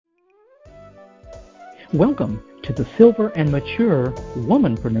Welcome to the Silver and Mature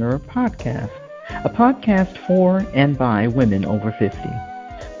Womanpreneur Podcast, a podcast for and by women over 50,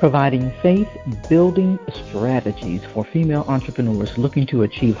 providing faith building strategies for female entrepreneurs looking to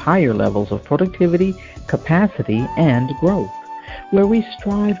achieve higher levels of productivity, capacity, and growth, where we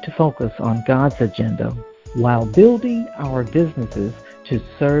strive to focus on God's agenda while building our businesses to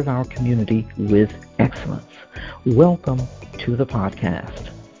serve our community with excellence. Welcome to the podcast.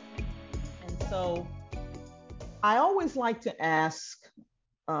 And so I always like to ask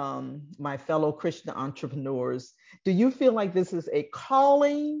my fellow Christian entrepreneurs, do you feel like this is a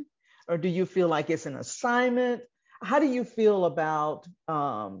calling or do you feel like it's an assignment? How do you feel about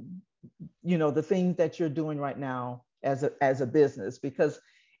the things that you're doing right now as a business? Because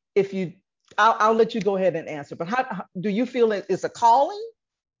if you, I'll let you go ahead and answer. But how do you feel it's a calling,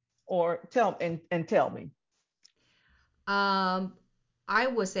 or tell me? Um, I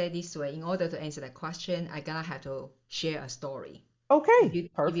would say this way, in order to answer that question, I gonna have to share a story, if Okay, you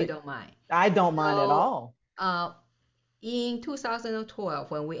perfect. don't mind. I don't mind at So, all. uh, in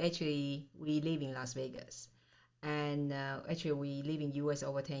 2012, when we live in Las Vegas, and actually we live in US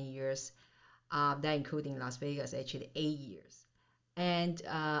over 10 years, that including Las Vegas, actually 8 years. And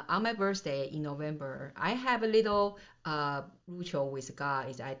on my birthday in November, I have a little ritual with God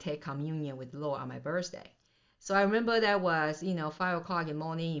is I take communion with the Lord on my birthday. So I remember that was 5 o'clock in the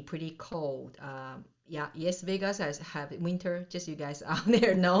morning, pretty cold. Yeah, yes, Vegas has have winter, just you guys out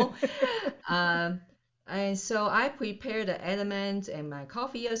there know. Um, and so I prepared the elements and my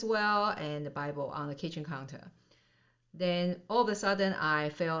coffee as well and the Bible on the kitchen counter. Then all of a sudden I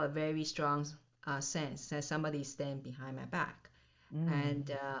felt a very strong sense that somebody stand behind my back and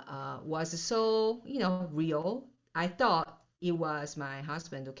Mm. was so real. I thought it was my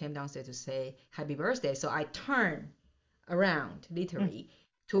husband who came downstairs to say happy birthday. So I turned around Mm. literally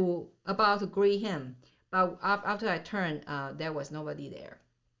to about to greet him, but after I turned, there was nobody there,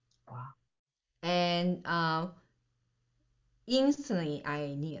 Wow. and instantly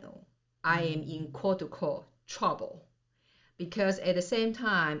I knew I am in Mm. quote unquote trouble because at the same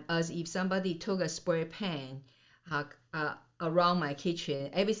time as if somebody took a spray paint uh, around my kitchen,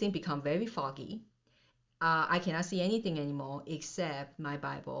 everything become very foggy. I cannot see anything anymore except my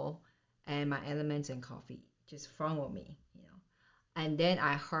Bible and my elements and coffee just in front of me. And then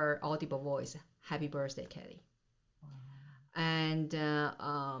I heard audible voice, "Happy birthday, Kelly." And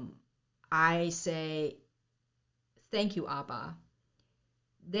I say, "Thank you, Abba."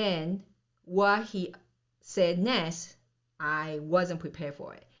 Then what he said next, I wasn't prepared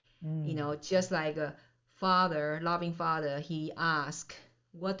for it. Mm. Just like a father, loving father, he asked,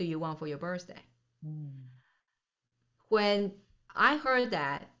 "What do you want for your birthday?" Mm. When I heard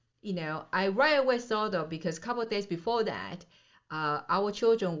that, I right away thought of because a couple of days before that, our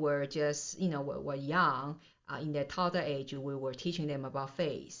children were just, were young, in their toddler age. We were teaching them about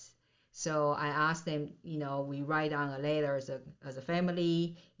faith. So I asked them, we write down a letter as a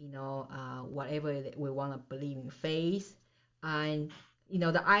family, whatever we want to believe in faith. And,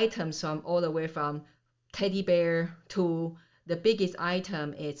 the items from all the way from teddy bear to the biggest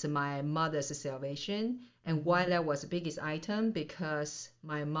item is my mother's salvation. And why Mhm. that was the biggest item? Because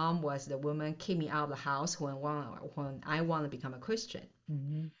my mom was the woman keep me out of the house when I want to become a Christian.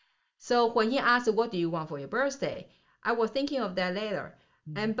 Mhm. So when he asked, "What do you want for your birthday?" I was thinking of that later.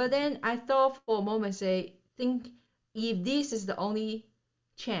 Mhm. But then I thought for a moment, think if this is the only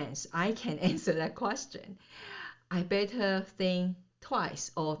chance I can answer that question, I better think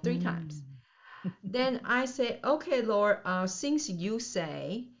twice or three times. Mm. Then I say, "Okay, Lord, since you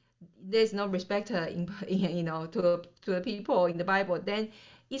say there's no respect to the people in the Bible, then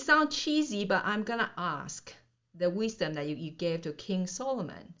it sounds cheesy, but I'm gonna ask the wisdom that you gave to King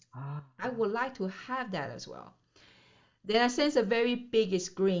Solomon. Ah. I would like to have that as well." Then I sense a very big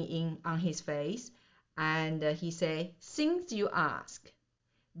grin on his face, and he say, "Since you ask,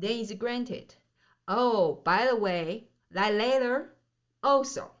 then it's granted. Oh, by the way, that later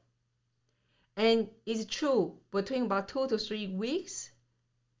also." And it's true, between about 2 to 3 weeks,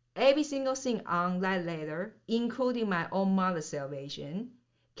 every single thing on that letter, including my own mother's salvation,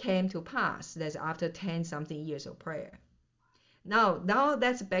 came to pass. That's after 10 something years of prayer. Now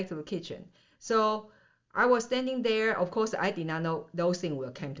that's back to the kitchen. So I was standing there. Of course, I did not know those things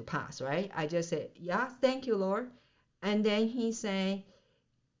will come to pass, right? I just said, "Yeah, thank you, Lord." And then he said,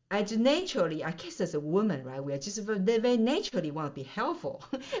 I just naturally, I guess as a woman, right, we are just very naturally want to be helpful.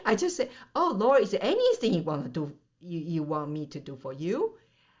 I just say, "Oh Lord, is there anything you want to do? You want me to do for you?"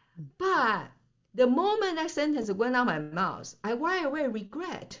 But the moment that sentence went out my mouth, I right away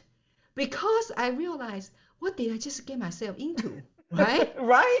regret because I realized what did I just get myself into? right?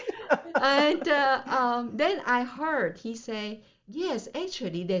 Right? And then I heard he say, yes,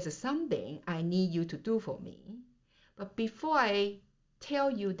 actually, there's something I need you to do for me. But before I tell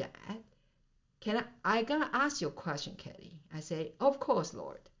you that, I gonna ask you a question, Kelly. I say, of course,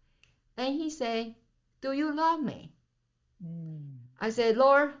 Lord. And he say, do you love me? Mm. I said,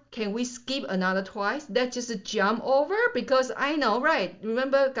 Lord, can we skip another twice? That just jump over because I know, right?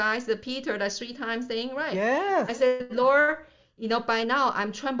 Remember, guys, the Peter, that 3 times thing, right? I Yes. said, Lord, by now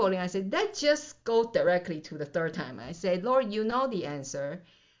I'm trembling. I said, that just go directly to the third time. I said, Lord, you know the answer.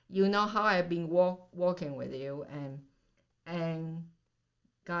 You know how I've been walking with you. And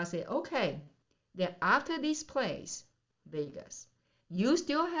God said, okay, then after this place, Vegas, you guys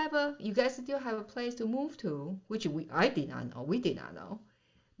still have a place to move to, which I did not know, we did not know.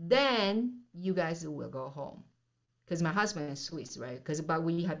 Then you guys will go home. Because my husband is Swiss, right? But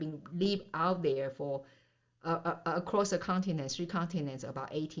we have been live out there for across the continent, 3 continents, about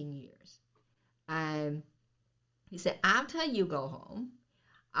 18 years. And he said, after you go home,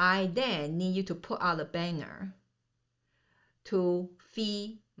 I then need you to put out a banner to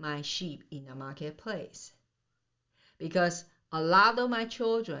feed my sheep in the marketplace. Because a lot of my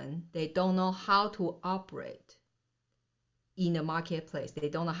children, they don't know how to operate in the marketplace. They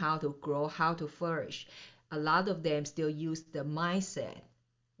don't know how to grow, how to flourish. A lot of them still use the mindset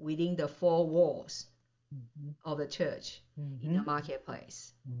within the 4 walls Mm-hmm. of the church in Mm-hmm. the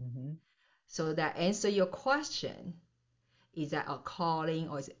marketplace. Mm-hmm. So that answer your question, is that a calling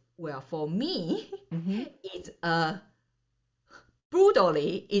or is it, well, for me, Mm-hmm. it's a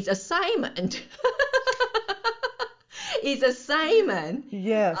brutally, it's assignment. It's assignment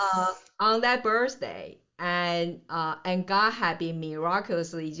Yes. on that birthday. And God had been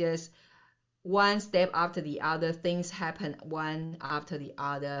miraculously just one step after the other, things happen one after the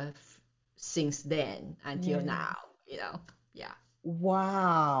other since then until Yeah. now, you know. Yeah.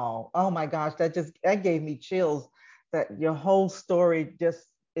 Wow. Oh my gosh, that gave me chills. That your whole story just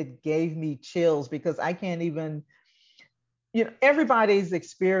it gave me chills because I can't even, everybody's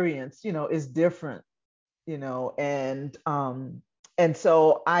experience, is different, and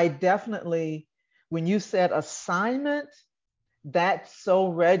so I definitely, when you said assignment, that so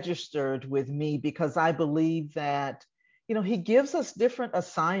registered with me because I believe that, he gives us different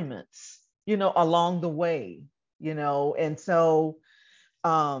assignments, along the way, and so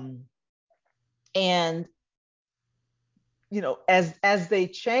um and as they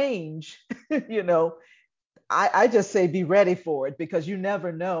change, you know I just say be ready for it because you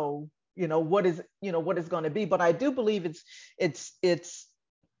never know, what is going to be. But I do believe it's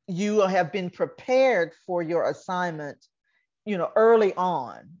you have been prepared for your assignment, early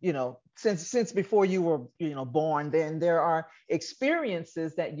on, since before you were, born. Then there are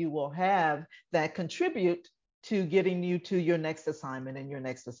experiences that you will have that contribute to getting you to your next assignment and your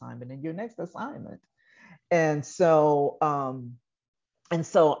next assignment and your next assignment. And so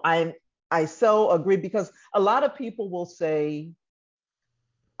I so agree because a lot of people will say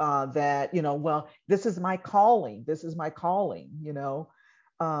that, well, this is my calling, this is my calling,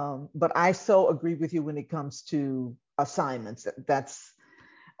 but I so agree with you when it comes to assignments. That's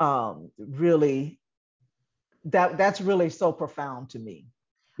really that's really so profound to me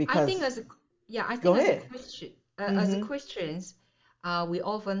I think because as a, yeah, I go think ahead. as a Mm-hmm. Christians, we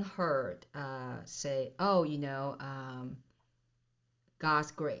often heard say, oh,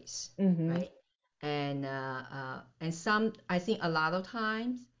 God's grace, Mm-hmm. right? And some, I think a lot of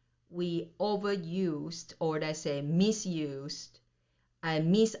times we overused, or let's say misused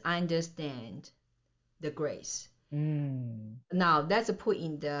and misunderstand the grace. Mm. Now that's put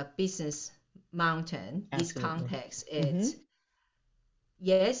in the business mountain. This Absolutely. context, Mm-hmm. it's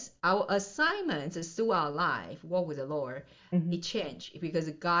yes, our assignments through our life, walk with the Lord, Mm-hmm. it changed because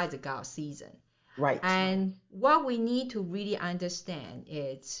God is a God season. Right. And what we need to really understand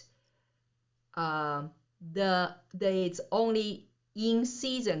is um, it's only in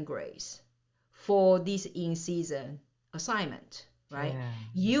season grace for this in season assignment, right? Yeah.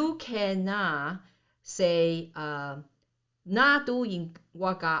 You cannot say not doing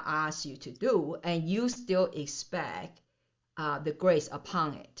what God asks you to do, and you still expect the grace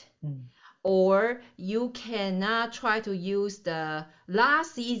upon it. Mm. Or you cannot try to use the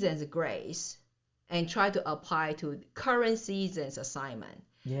last season's grace and try to apply to current season's assignment.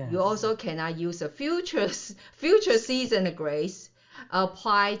 You Yes. also cannot use a future season grace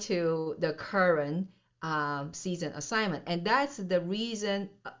apply to the current season assignment. And that's the reason,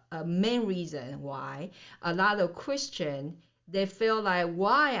 main reason why a lot of Christian, they feel like,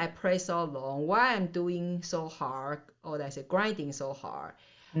 why I pray so long, why I'm doing so hard, or I say grinding so hard,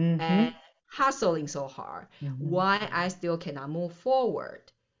 and Mm-hmm. hustling so hard? Mm-hmm. Why I still cannot move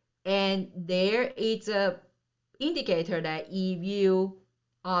forward? And there is a indicator that if you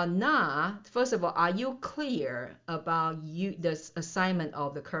are not, first of all, are you clear about the assignment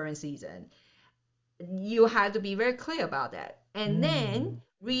of the current season? You have to be very clear about that. And then Mm.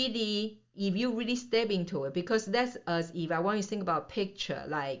 really, if you really step into it, because that's as if I want you to think about a picture,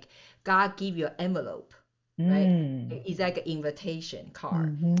 like God give you an envelope, right? Mm. It's like an invitation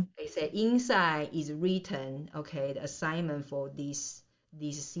card. Mm-hmm. They say inside is written, okay, the assignment for this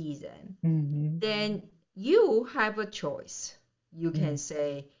season. Mm-hmm. Then you have a choice. You can Mm.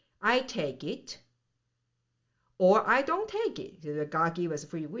 say, I take it, or I don't take it. Because God give us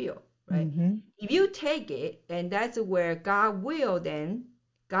free will, right? Mm-hmm. If you take it, and that's where God will then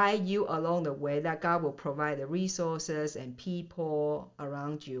guide you along the way, that God will provide the resources and people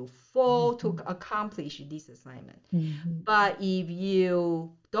around you for to Mm-hmm. accomplish this assignment. Mm-hmm. But if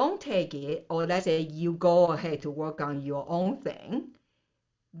you don't take it, or let's say you go ahead to work on your own thing,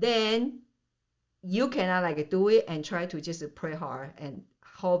 then you cannot like do it and try to just pray hard and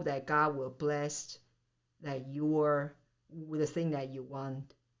hope that God will bless that you're with the thing that you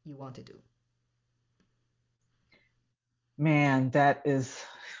want to do. Man, that is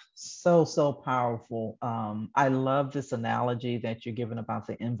so, so powerful. I love this analogy that you're giving about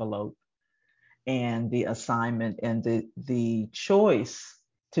the envelope and the assignment and the choice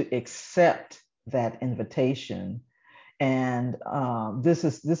to accept that invitation. And this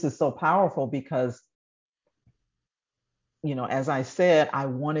is so powerful because, as I said, I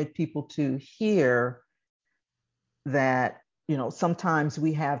wanted people to hear that, sometimes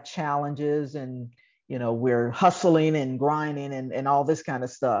we have challenges and, we're hustling and grinding and all this kind of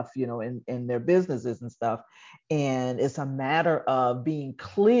stuff, in their businesses and stuff. And it's a matter of being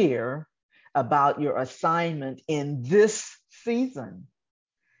clear about your assignment in this season.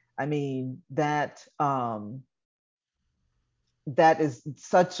 I mean, that is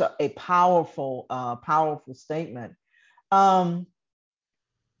such a powerful, powerful statement. Um,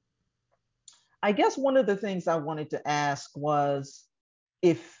 I guess one of the things I wanted to ask was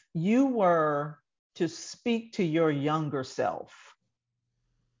if you were to speak to your younger self,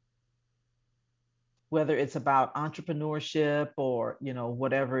 whether it's about entrepreneurship or,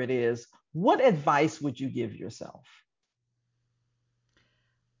 whatever it is, what advice would you give yourself?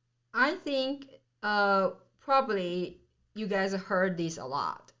 I think probably you guys have heard this a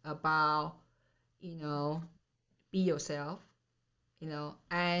lot about, you know, be yourself,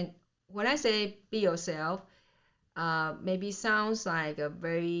 and when I say be yourself, maybe sounds like a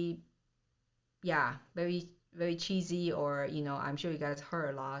very, yeah, very, very cheesy, or, I'm sure you guys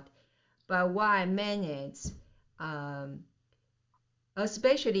heard a lot. But what I meant is, um,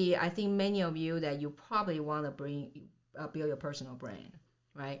 especially I think many of you that you probably want to build your personal brand,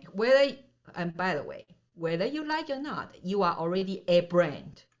 right? And by the way, whether you like it or not, you are already a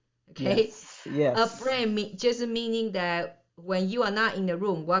brand, okay? Yes, A yes, brand just meaning that when you are not in the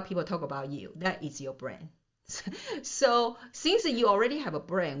room, what people talk about you, that is your brand. So since you already have a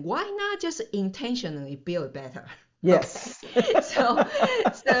brand, why not just intentionally build better? Okay. yes. So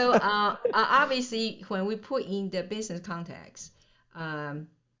obviously, when we put in the business context, um,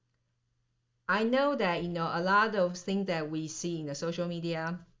 I know that a lot of things that we see in the social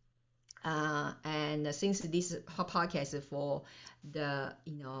media, and since this podcast is for the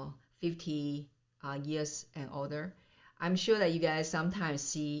 50 years and older, I'm sure that you guys sometimes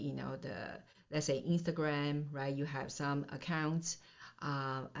see the, let's say, Instagram, right? You have some accounts,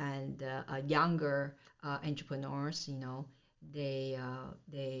 and younger entrepreneurs,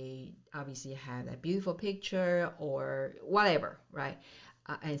 they obviously have a beautiful picture or whatever, right?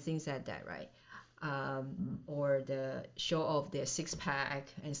 And things like that, right? Or the show of their six pack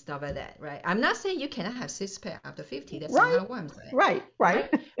and stuff like that, right? I'm not saying you cannot have six pack after 50. That's Right, not what I'm saying, right, right.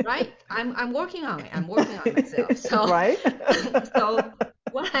 right? Right? I'm working on it. I'm working on it myself. So, Right. so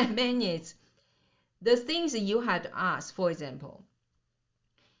what I meant is the things that you had to ask. For example,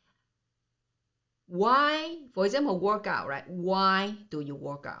 why? For example, workout, right? Why do you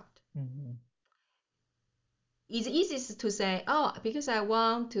work out? Mhm. It's easy to say, oh, because I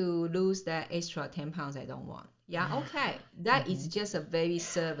want to lose that extra 10 pounds I don't want. Yeah, okay. That is Mhm. just a very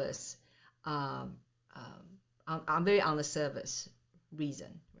service, um, I'm very on the service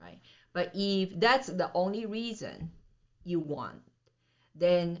reason, right? But if that's the only reason you want,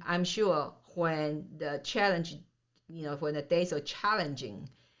 then I'm sure when the challenge, when the days of challenging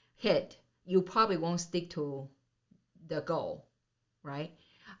hit, you probably won't stick to the goal, right?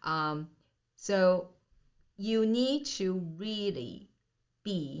 Um, so you need to really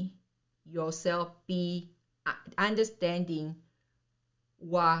be yourself, be understanding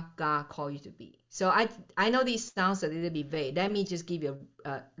what God called you to be. So I know this sounds a little bit vague. Let me just give you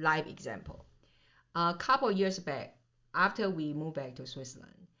a live example. A couple of years back, after we moved back to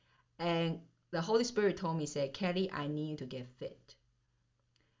Switzerland, and the Holy Spirit told me, say, Kelly, I need you to get fit.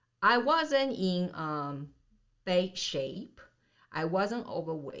 I wasn't in bad shape. I wasn't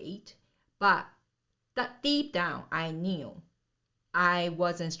overweight, but that deep down, I knew I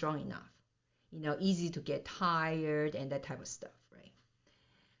wasn't strong enough. Easy to get tired and that type of stuff, right?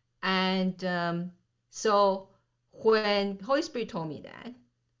 And so when Holy Spirit told me that,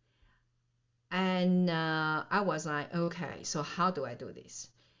 and I was like, okay, so how do I do this?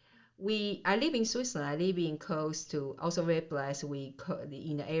 I live in Switzerland. I live in close to, also very blessed. We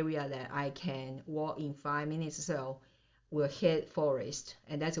in the area that I can walk in 5 minutes. So we'll hit forest,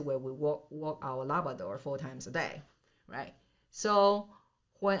 and that's where we walk our Labrador 4 times a day, right? So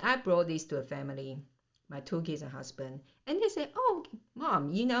when I brought this to a family, my 2 kids and husband, and they say, "Oh,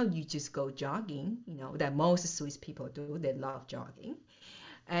 mom, you just go jogging. That most Swiss people do. They love jogging,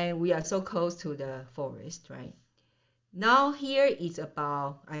 and we are so close to the forest, right?" Now here is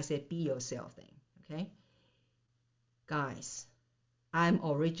about, I said, be yourself thing, okay? Guys, I'm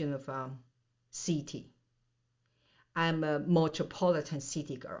originally from city. I'm a metropolitan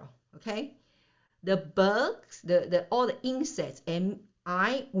city girl, okay? The bugs, all the insects, and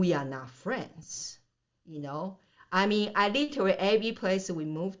we are not friends, you know. I mean, I literally every place we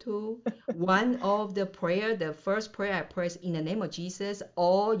move to, one of the first prayer I pray is in the name of Jesus,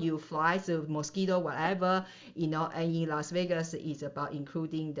 all you flies, the mosquito, whatever, and in Las Vegas it's about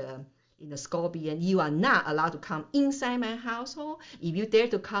including the scorpion. You are not allowed to come inside my household. If you dare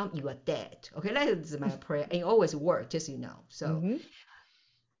to come, you are dead. Okay, that is my prayer. And it always works, just So Mm-hmm.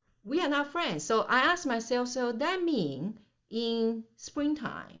 we are not friends. So I asked myself, so that means in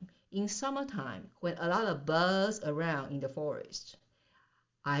springtime, in summertime, when a lot of birds around in the forest,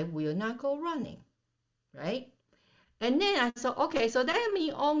 I will not go running, right? And then I thought, okay, so that means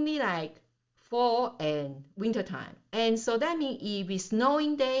only like fall and winter time. And so that means if it's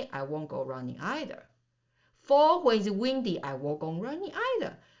snowing day, I won't go running either. Fall when it's windy, I won't go running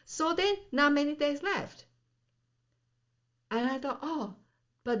either. So then not many days left. And I thought, oh,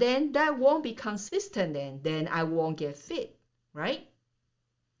 but then that won't be consistent then I won't get fit, right?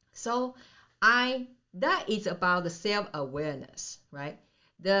 So that is about the self-awareness, right?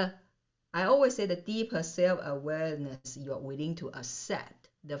 The I always say the deeper self-awareness you are willing to accept,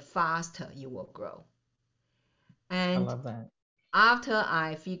 the faster you will grow. I And love that. after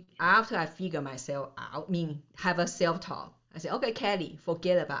I figure myself out, mean have a self-talk. I say, okay, Kelly,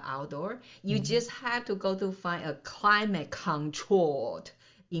 forget about outdoor. You Mm-hmm. just have to go to find a climate controlled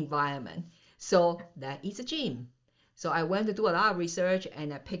environment. So that is a gym. So I went to do a lot of research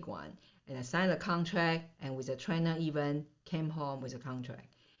and I picked one and I signed a contract and with a trainer even came home with a contract.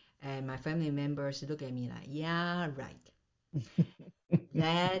 And my family members look at me like, yeah, right.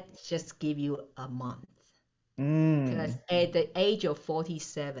 Let's just give you a month. Because Mm. at the age of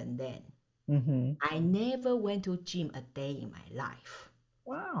 47 then, Mm-hmm. I never went to gym a day in my life.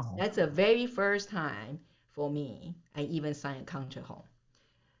 Wow. That's the very first time for me I even signed a contract home.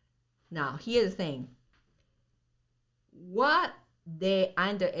 Now, here's the thing. What they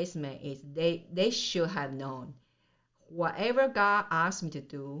underestimate is they should have known whatever God asked me to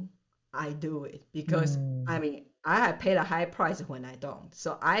do, I do it. Because, I Mm. mean, I have paid a high price when I don't.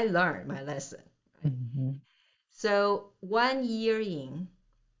 So I learned my lesson. Right? Mm-hmm. So 1 year in,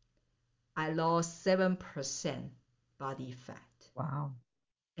 I lost 7% body fat Wow.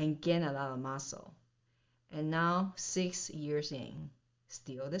 and gained a lot of muscle. And now, 6 years in,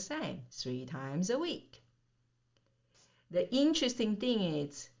 still the same, 3 times a week. The interesting thing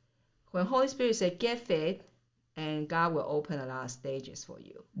is, when Holy Spirit said, get fit, and God will open a lot of stages for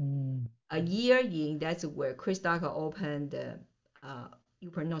you. Mm. A year in, that's where Chris Ducker opened the uh,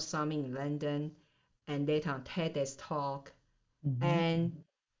 Upreneur Summit in London, and later on TEDx talk. Mm-hmm. And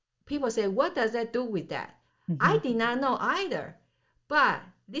people say, what does that do with that? I Mm-hmm. did not know either. But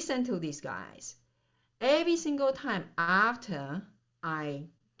listen to these guys. Every single time after I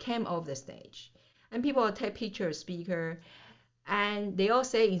came off the stage, and people will take pictures, speaker, and they all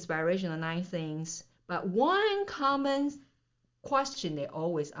say inspirational nice things. But one common question they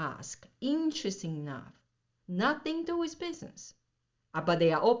always ask, interesting enough, nothing to do with business, but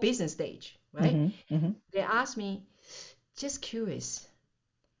they are all business stage, right? Mm-hmm. Mm-hmm. They ask me, just curious,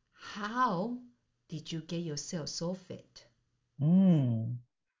 how did you get yourself so fit? Mm.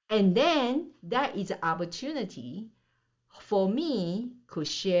 And then that is an opportunity for me to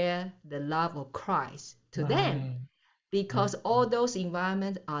share the love of Christ to them Right. Right. because all those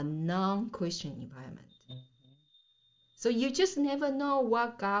environments are non-Christian environments. Mm-hmm. So you just never know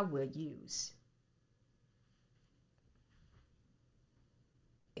what God will use.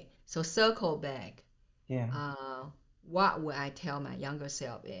 So circle back. Yeah. Uh, what would I tell my younger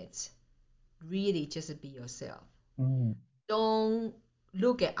self is really just be yourself. Mm. Don't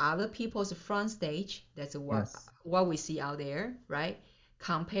look at other people's front stage. That's Yes. what we see out there, right?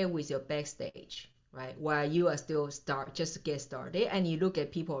 Compare with your backstage, right? While you are still just get started, and you look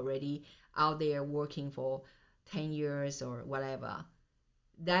at people already out there working for 10 years or whatever.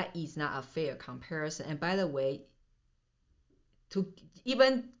 That is not a fair comparison. And by the way, to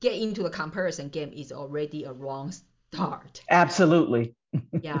even get into the comparison game is already a wrong start. Absolutely.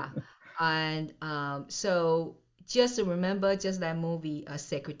 Yeah, and so just remember, just that movie,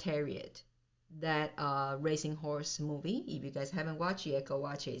 Secretariat, that racing horse movie. If you guys haven't watched it, go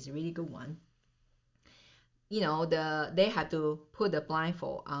watch it. It's a really good one. They have to put the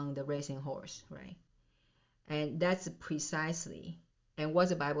blindfold on the racing horse, right? And that's precisely, and what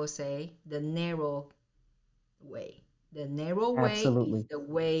the Bible say, the narrow way. The narrow way is Absolutely. the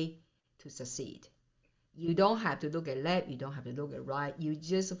way to succeed. You don't have to look at left, you don't have to look at right. You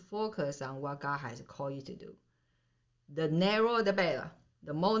just focus on what God has called you to do. The narrower the better.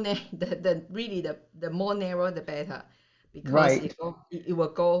 The more the more narrow the better, because Right. it will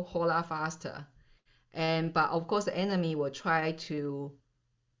go a whole lot faster. And but of course the enemy will try to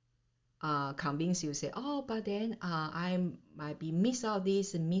convince you, say, oh, but then I might be miss out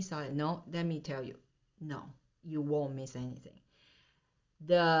this and miss out. No, let me tell you, no, you won't miss anything.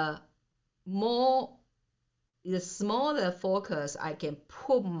 The more the smaller focus I can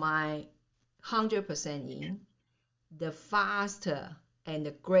put my 100% in, the faster and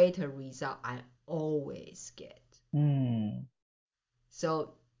the greater result I always get. Mm.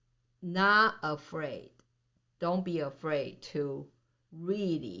 So, not afraid. Don't be afraid to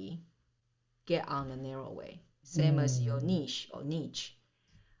really get on the narrow way. Same as your Mm. niche.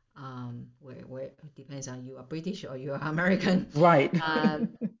 Where it depends on you are British or you are American. Right.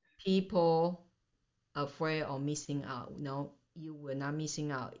 People afraid of missing out. No, you will not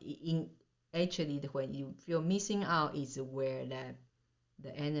missing out. Actually, when you feel missing out is where that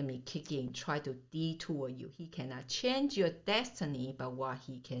the enemy kick in, try to detour you. He cannot change your destiny, but what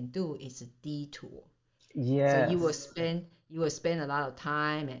he can do is a detour. So Yes. you will spend a lot of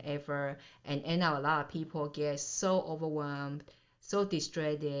time and effort, and end up a lot of people get so overwhelmed, so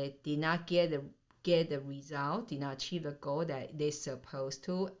distracted, did not get the result, did not achieve the goal that they're supposed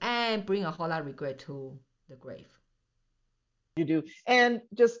to, and bring a whole lot of regret to the grave. You do. And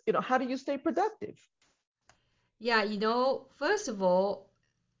just, how do you stay productive? Yeah, first of all,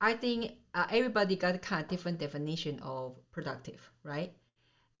 I think everybody got a kind of different definition of productive, right?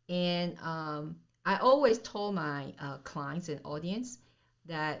 And I always told my clients and audience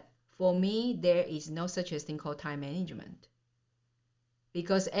that for me, there is no such a thing called time management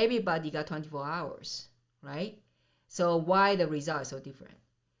because everybody got 24 hours, right? So why the result is so different?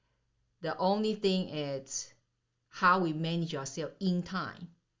 The only thing is how we manage ourselves in time.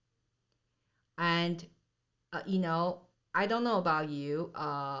 And, you know, I don't know about you.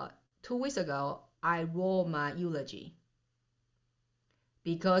 2 weeks ago, I wrote my eulogy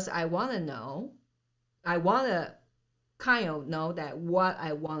because I want to kind of know that what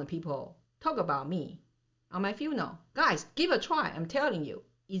I want people talk about me on my funeral. Guys, give a try. I'm telling you,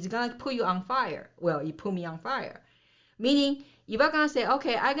 it's gonna put you on fire. Well, it put me on fire. Meaning, if I'm gonna say,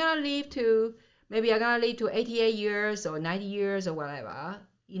 okay, I'm gonna live to 88 years or 90 years or whatever.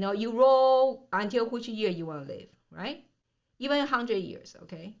 You roll until which year you wanna live, right? Even 100 years,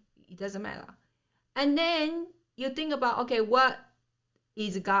 okay? It doesn't matter. And then you think about, okay, what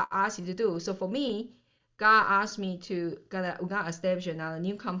is God asked you to do? So for me, God asked me to we're gonna establish another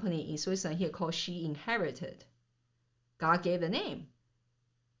new company in Switzerland here called She Inherited. God gave a name.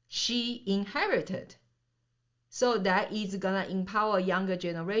 She Inherited. So that is gonna empower younger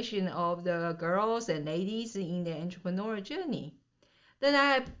generation of the girls and ladies in their entrepreneurial journey. Then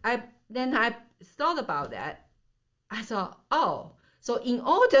I thought about that. I thought, oh, so in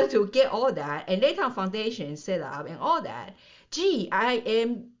order to get all that and later on foundation set up and all that, gee,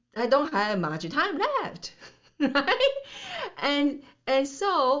 I don't have much time left, right? And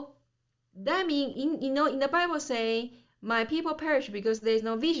so that means in the Bible say, my people perish because there is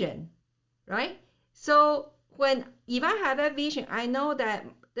no vision, right? So if I have that vision, I know that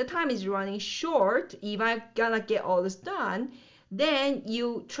the time is running short. If I gonna get all this done, then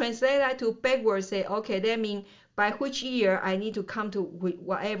you translate that to backwards. Say, okay, that means by which year I need to come to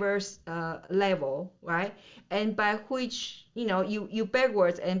whatever level, right? And by which you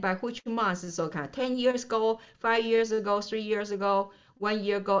backwards, and by which months. So kind of 10 years ago, 5 years ago, 3 years ago, 1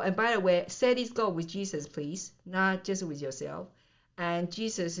 year ago. And by the way, set this goal with Jesus, please, not just with yourself. And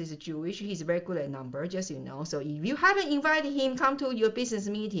Jesus is Jewish. He's very good at number, just so you know. So if you haven't invited him come to your business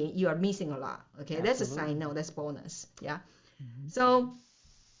meeting, you are missing a lot. Okay, that's a side Absolutely. note. That's bonus. Yeah. Hmm. So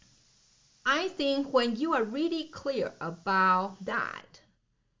I think when you are really clear about that,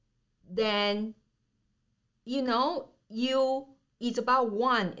 then you it's about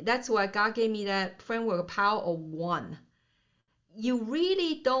one. That's why God gave me that framework, power of one. You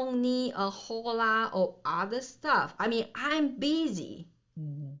really don't need a whole lot of other stuff. I mean, I'm busy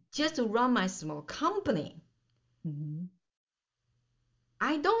Hmm. just to run my small company. Hmm.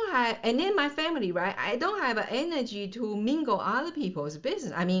 I don't have, and then my family, right? I don't have energy to mingle other people's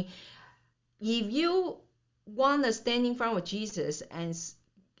business. I mean, if you want to stand in front of Jesus and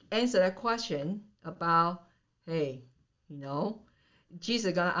answer that question about, hey, you know,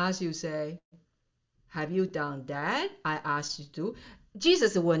 Jesus gonna ask you, say, have you done that I asked you to?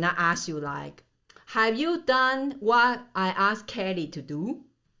 Jesus will not ask you like, have you done what I asked Kelly to do?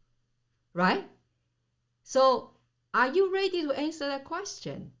 Right? So are you ready to answer that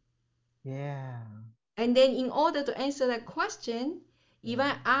question? Yeah. And then in order to answer that question, if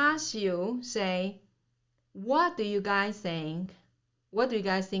Yeah. I ask you, say, what do you guys think? What do you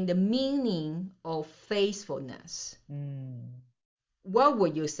guys think the meaning of faithfulness? Mm. What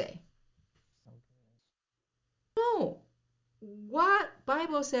would you say? So No. What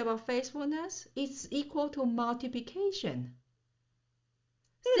Bible say about faithfulness is equal to multiplication.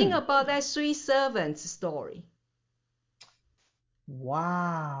 Think good. about that three servants story.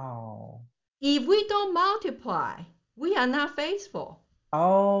 Wow. If we don't multiply, we are not faithful.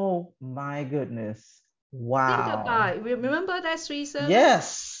 Oh my goodness. Think Wow. about it. Remember that three servants?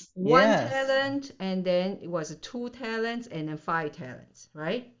 Yes. One Yes. talent, and then it was two talents, and then five talents,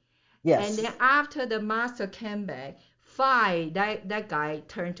 right? And then Yes. after the master came back, five, that guy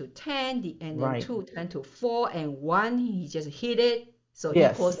turned to 10, and then Right. two turned to four, and one, he just hit it. So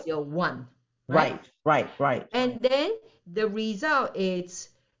equals Yes. your one, right? Right. Right. Right. And then the result is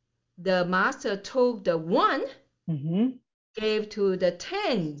the master took the one, Mm-hmm. gave to the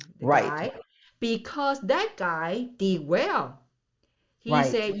 10, the Right. guy, because that guy did well. He Right.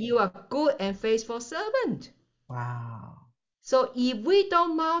 said, you are good and faithful servant. Wow. So if we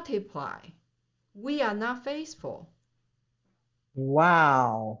don't multiply, we are not faithful.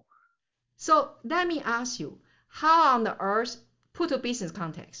 Wow. So let me ask you, how on the earth, put to business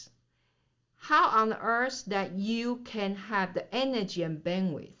context, how on the earth that you can have the energy and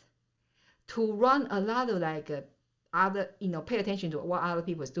bandwidth to run a lot of like other, pay attention to what other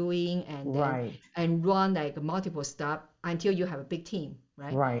people is doing, and then Right. and run like multiple stuff until you have a big team,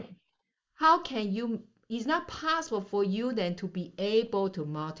 right? Right. How can you, it's not possible for you then to be able to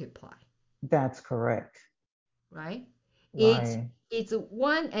multiply, That's correct. right? It's Right. it's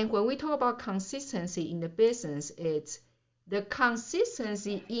one, and when we talk about consistency in the business, it's the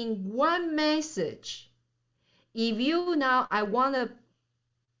consistency in one message. If you now I want to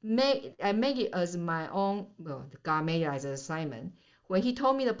make it as my own, well, God made it as an assignment. When he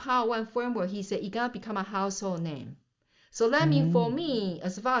told me the Power One framework, he said it gotta become a household name. So that means for Mm-hmm. me,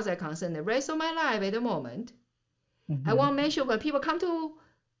 as far as I'm concerned, the rest of my life at the moment, I Mm-hmm. want to make sure when people come to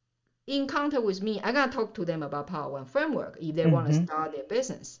in contact with me, I gotta talk to them about Power One framework if they want to Mm-hmm. start their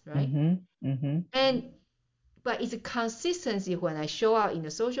business, right? Mm-hmm. Mm-hmm. And but it's a consistency when I show up in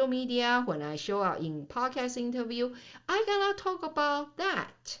the social media, when I show up in podcast interview, I cannot talk about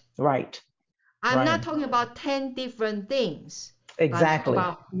that. Right. I'm not Right. talking about 10 different things, but I'm talking Exactly.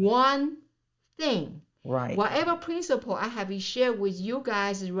 about one thing. Right. Whatever principle I have shared with you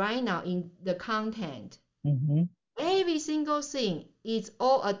guys right now in the content, Mm-hmm. every single thing is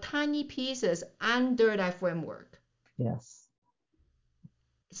all a tiny pieces under that framework. Yes.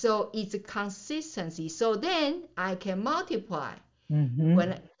 So it's a consistency. So then I can multiply. Mm-hmm.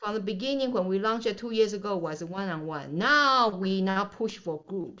 When from the beginning, when we launched it 2 years ago, was one-on-one. Now we now push for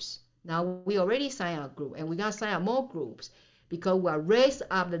groups. Now we already signed a group, and we're gonna sign up more groups because we are raise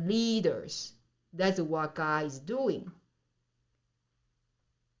up the leaders. That's what God is doing.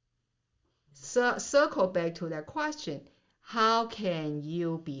 So circle back to that question: how can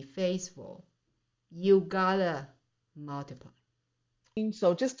you be faithful? You gotta multiply.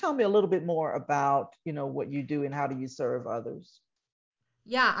 So just tell me a little bit more about, what you do and how do you serve others?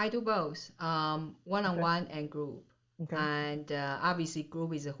 Yeah, I do both, Okay. one-on-one and group. Okay. And obviously,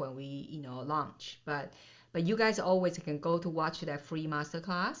 group is when we, launch. But you guys always can go to watch that free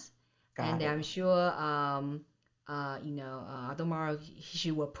masterclass, Got and it. I'm sure, Adomaro,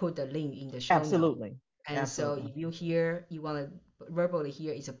 she will put the link in the show notes. Absolutely. And so Absolutely. if you want to verbally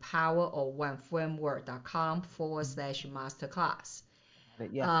hear, it's a powerof one framework.com/masterclass.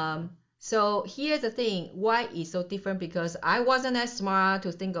 Exactly. Yeah. So here's the thing, why it's so different, because I wasn't as smart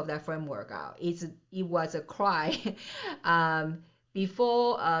to think of that framework out. It was a cry. um,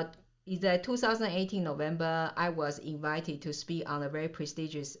 before is that 2018 November, I was invited to speak on a very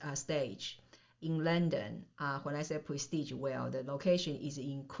prestigious stage in London. When I say prestige, well, the location is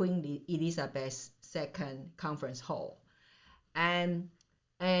in Queen Elizabeth II Conference Hall, and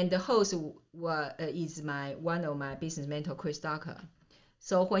the host is my one of my business mentor, Chris Ducker.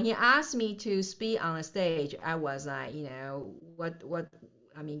 So when he asked me to speak on the stage, I was like,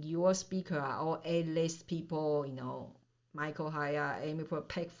 I mean, your speaker are all A-list people, Michael Hyatt, Amy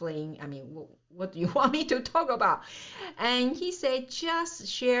Peck Flynn. I mean, what do you want me to talk about? And he said, just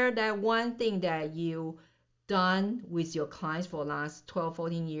share that one thing that you done with your clients for the last 12,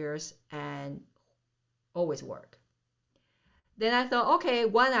 14 years and always work. Then I thought, okay,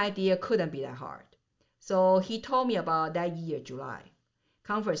 one idea couldn't be that hard. So he told me about that year, July.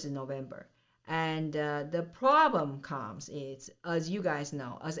 Conference in November. And the problem comes is, as you guys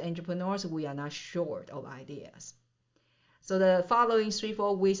know, as entrepreneurs, we are not short of ideas. So the following 3,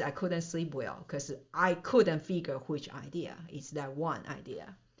 4 weeks, I couldn't sleep well because I couldn't figure which idea is that one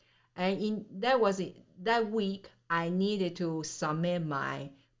idea. And that week, I needed to submit my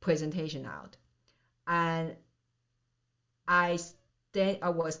presentation out. And I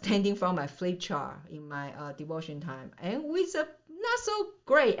was standing from my flip chart in my devotion time, and with a not so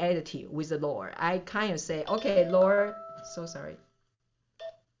great attitude with the Lord. I kind of say, okay, Lord, so sorry.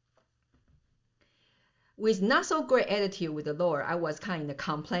 With not so great attitude with the Lord, I was kind of in the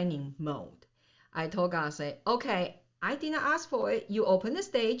complaining mode. I told God, say, okay, I didn't ask for it. You open the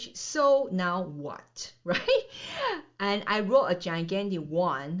stage, so now what, right? And I wrote a gigantic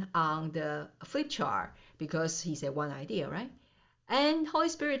one on the flip chart because he said one idea, right? And Holy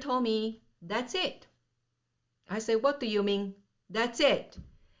Spirit told me, that's it. I said, what do you mean? That's it.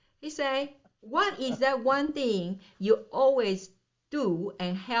 He said, what is that one thing you always do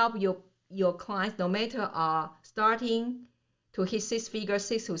and help your clients, no matter starting to hit 6 figure,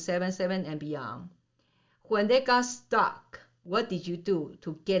 6 to 7, 7 and beyond. When they got stuck, what did you do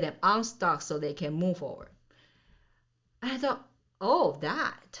to get them unstuck so they can move forward? I thought, oh,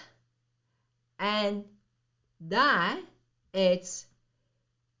 that. And that, it's,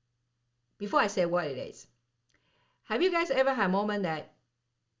 before I say what it is, have you guys ever had a moment that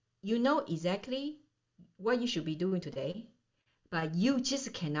you know exactly what you should be doing today, but you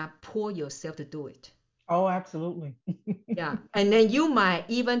just cannot pull yourself to do it? Oh, absolutely. Yeah. And then you might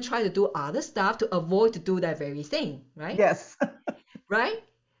even try to do other stuff to avoid to do that very thing, right? Yes. Right?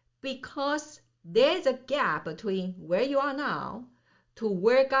 Because there's a gap between where you are now to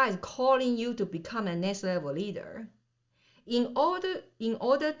where God is calling you to become a next level leader. In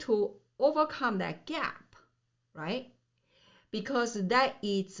order to overcome that gap, right? Because that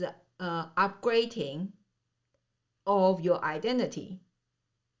is upgrading of your identity,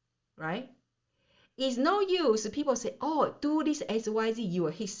 right? It's no use people say, oh, do this XYZ, you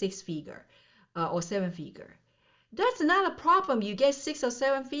will hit 6 figure or 7 figure. That's not a problem. You get 6 or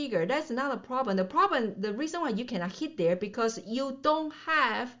 7 figure. That's not a problem. The reason why you cannot hit there because you don't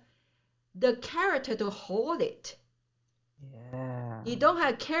have the character to hold it. Yeah. You don't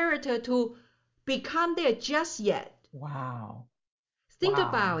have character to become there just yet. Wow. Think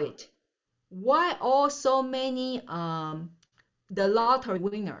about Wow. it. Why are so many the lottery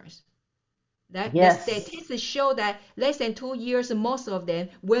winners? That the Yes. statistics show that less than 2 years, most of them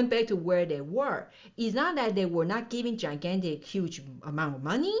went back to where they were. It's not that they were not giving gigantic, huge amount of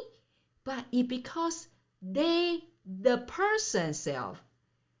money, but it because the person self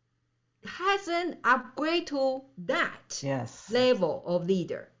hasn't upgraded to that Yes. level of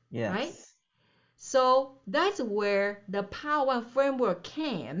leader, right? Yes. So that's where the power framework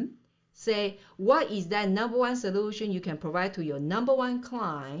came. Say, what is that number one solution you can provide to your number one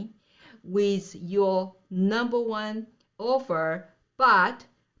client with your number one offer, but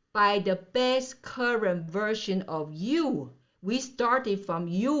by the best current version of you. We started from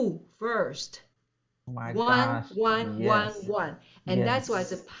you first. Oh my One, gosh. one, one, Yes. one. And that's why it's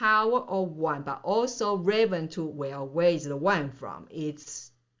the Yes. power of one, but also relevant to, well, where is the one from?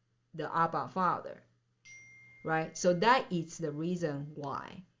 It's the Abba Father, right? So that is the reason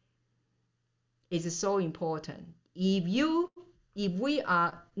why it's so important. If we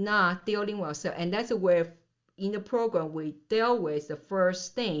are not dealing with ourselves, and that's where in the program we deal with the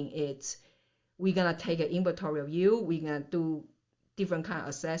first thing, it's we're gonna take an inventory of you, we're gonna do different kind of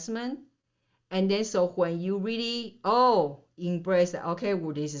assessment, and then so when you really embrace that, okay,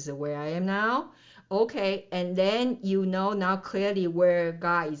 well, this is where I am now, okay, and then you know now clearly where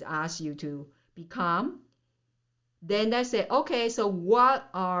God is asked you to become, Then I say, okay, so what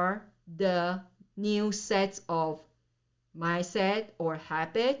are the new sets of mindset or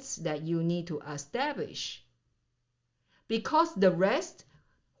habits that you need to establish? Because the rest,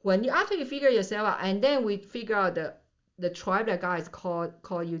 when you after you figure yourself out, and then we figure out the tribe that God is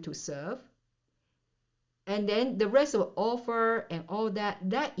call you to serve, and then the rest of offer and all that,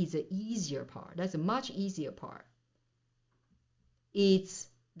 that is the easier part. That's a much easier part. It's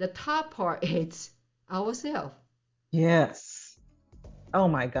the top part. It's ourselves. Yes. Oh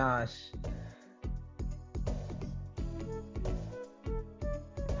my gosh.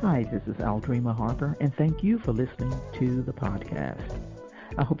 Hi, this is Aldrima Harper, and thank you for listening to the podcast.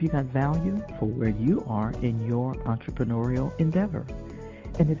 I hope you got value for where you are in your entrepreneurial endeavor.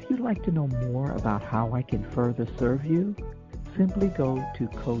 And if you'd like to know more about how I can further serve you, simply go to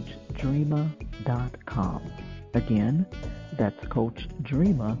CoachDreama.com. Again, that's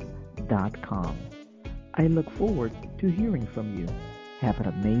CoachDreama.com. I look forward to hearing from you. Have an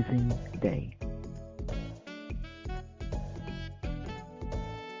amazing day.